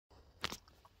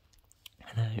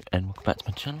and welcome back to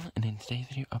my channel, and in today's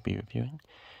video I'll be reviewing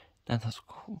Dance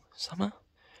School Summer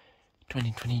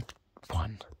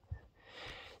 2021.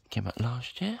 Came out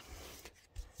last year,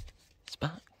 it's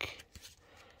back.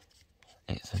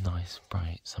 It's a nice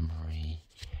bright summery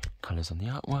colours on the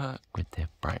artwork with the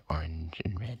bright orange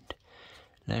and red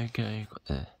logo. Got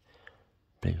the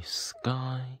blue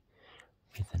sky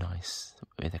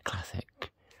with a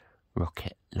classic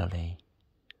rocket lolly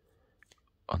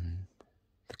on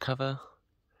the cover,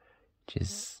 which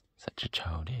is such a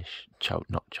childhood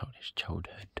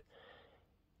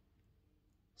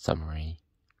summery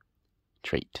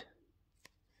treat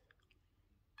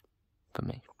for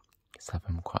me. I used to have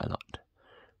them quite a lot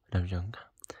when I was younger.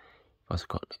 I've also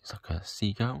got, looks like a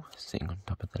seagull sitting on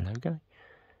top of the logo,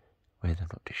 where I'm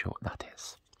not too sure what that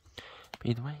is. But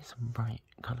either way, some bright,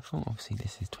 colourful. Obviously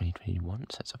this is 2021,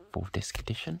 so it's a 4-disc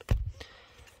edition.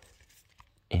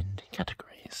 In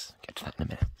categories, I'll get to that in a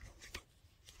minute.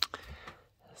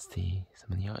 There's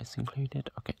some of the artists included.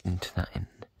 I'll get into that in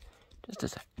just a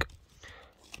sec.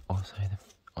 Also,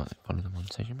 follow them on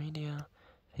social media: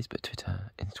 Facebook,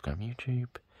 Twitter, Instagram,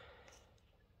 YouTube.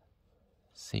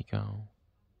 Seagull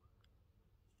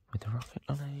with a rocket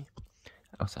lolly.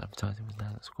 Also advertising with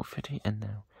Now That's School Footy, and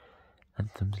now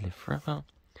Anthems Live Forever.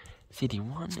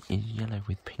 CD1 is yellow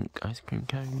with pink ice cream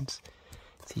cones.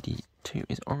 CD2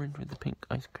 is orange with the pink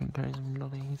ice cream cones and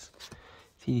lollies.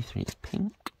 CD3 is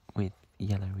pink with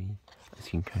yellowy ice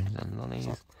cream cones and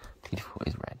lollies. CD4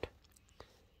 is red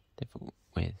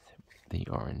with the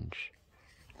orange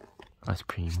ice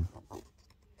cream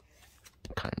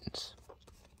cones.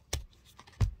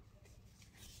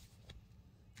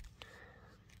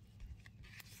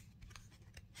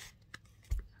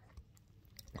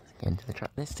 Let's get into the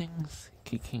track listings.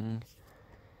 Kicking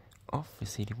off with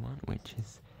CD1, which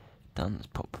is Dance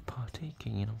Pop Party,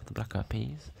 kicking off with the Black Eyed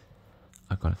Peas.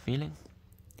 I Got a Feeling.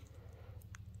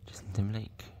 Justin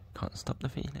Timberlake, Can't Stop the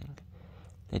Feeling.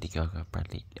 Lady Gaga,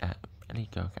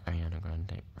 Ariana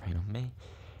Grande, Rain on Me.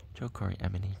 Joel Corey,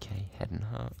 MNEK, Head and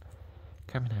Heart.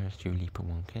 Calvin Harris, Dua Lipa,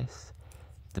 One Kiss.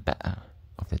 The better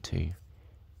of the two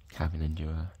Calvin and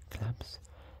Dua collabs.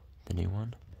 The new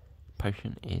one,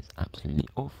 Potion, is absolutely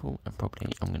awful, and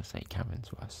probably, I'm going to say,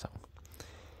 Calvin's worst song.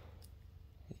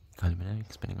 Kylie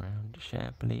Minogue, Spinning Around,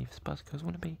 Cher, Believe, Spice Girls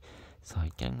Wannabe, Psy,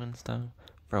 Gangnam Style,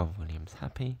 Pharrell Williams,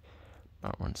 Happy,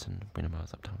 Mark Ronson, Bruno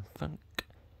Mars, Uptown Funk,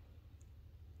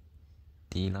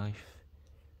 D-Life,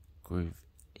 Groove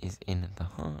is in the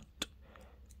Heart.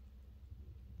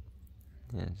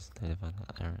 Yeah, just a load of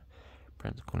other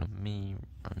Brent's Calling Me,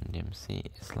 Run DMC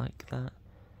is Like That,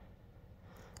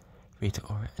 Rita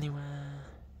Ora Anywhere,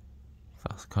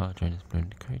 Fast Car, Jonas Blue,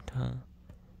 Dakota.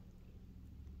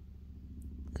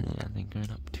 And then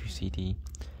going up to CD2,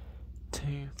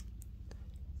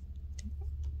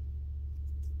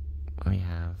 we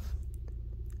have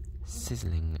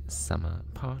Sizzling Summer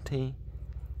Party.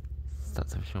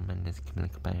 Starts with Shawn Mendes,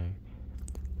 Camila Cabello,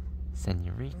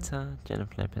 Senorita,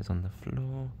 Jennifer Lopez on the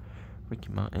Floor, Ricky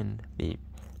Martin,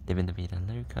 Living the Vida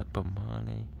Loca, Bob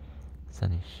Marley,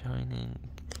 Sun is Shining,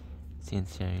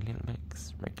 CNCO, Little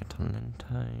Mix, Reggaeton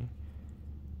Lento,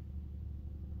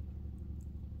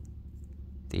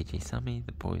 DJ Sammy,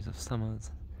 The Boys of Summers,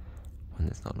 one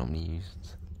that's not normally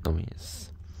used. Normally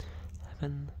it's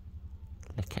Heaven,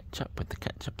 Le Ketchup with the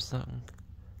Ketchup song.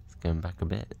 It's going back a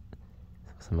bit.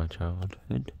 It's from my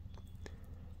childhood.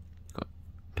 Got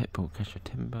Pitbull, Kesha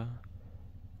Timber.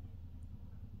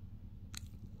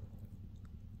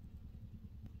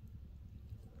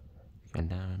 Going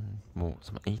down more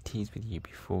some 80s with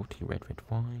UB40, Red Red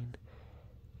Wine.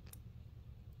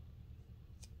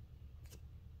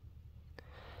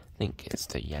 I think it's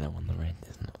the yellow on the red,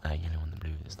 there's not yellow on the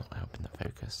blue, that's not helping the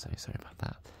focus, so sorry about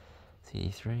that.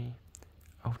 CD3,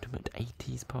 Ultimate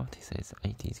 80s Party, so it's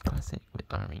 80s classic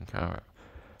with Irene Cara.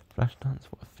 Flashdance,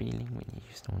 What a Feeling When You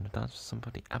Used to Want to Dance with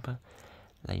Somebody, ABBA,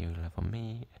 Lay Your Love on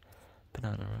Me,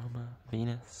 Bananarama,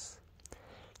 Venus,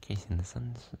 Casey and the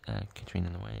Suns, Katrina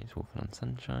and the Waves, Walking on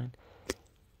Sunshine,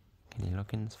 Kenny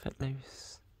Loggins,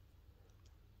 Footloose.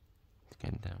 It's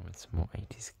going down with some more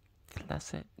 80s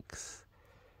classics.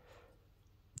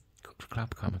 Culture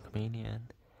Club, Karma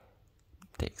Chameleon,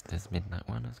 Dexter's Midnight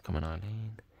Runners, Come on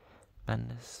Eileen,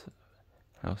 Bandus,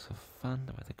 House of Fun,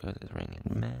 The Weather Goes It's Raining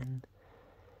Men.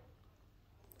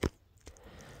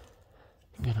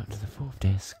 Going up to the 4th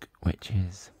disc, which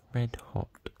is Red Hot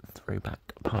Throwback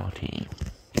Party,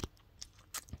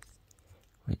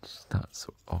 which starts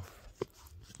off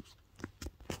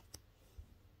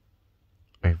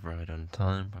with Ride on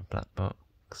Time by Black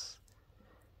Box,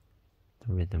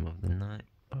 The Rhythm of the Night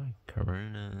by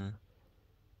Corona,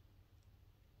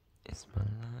 It's My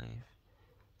Life,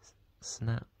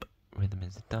 Snap, Rhythm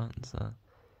is a Dancer.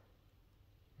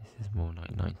 This is more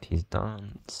like 90s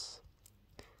dance.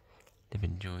 Live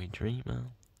Enjoy Dreamer.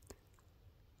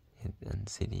 And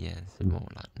Cydia is more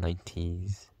like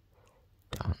 90s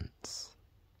dance.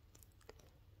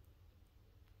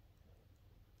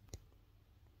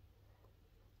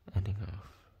 Ending off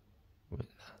with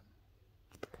that.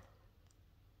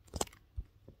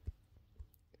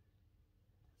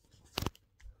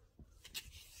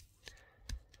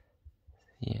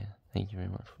 Yeah, thank you very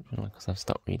much for joining, because I've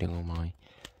stopped reading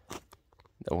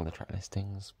all the track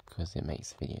listings because it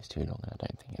makes the videos too long and I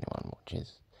don't think anyone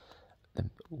watches them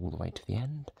all the way to the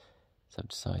end. So I've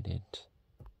decided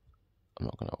I'm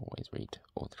not going to always read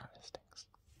all the track listings.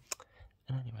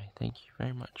 And anyway, thank you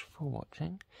very much for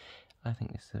watching. I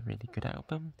think this is a really good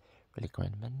album.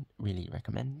 Really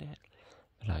recommend it.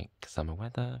 Like summer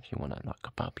weather, if you want to like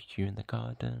a barbecue in the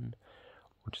garden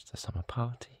or just a summer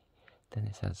party, then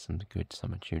this has some good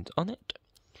summer tunes on it.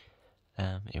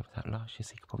 It was out last year,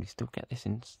 so you could probably still get this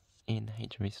in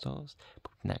HMV stores.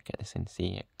 But now get this in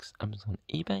CX, Amazon,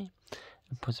 eBay,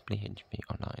 and possibly HMV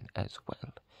online as well.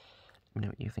 Let me know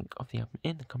what you think of the album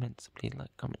in the comments. Please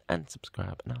like, comment, and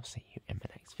subscribe, and I'll see you in my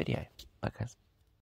next video. Bye, guys.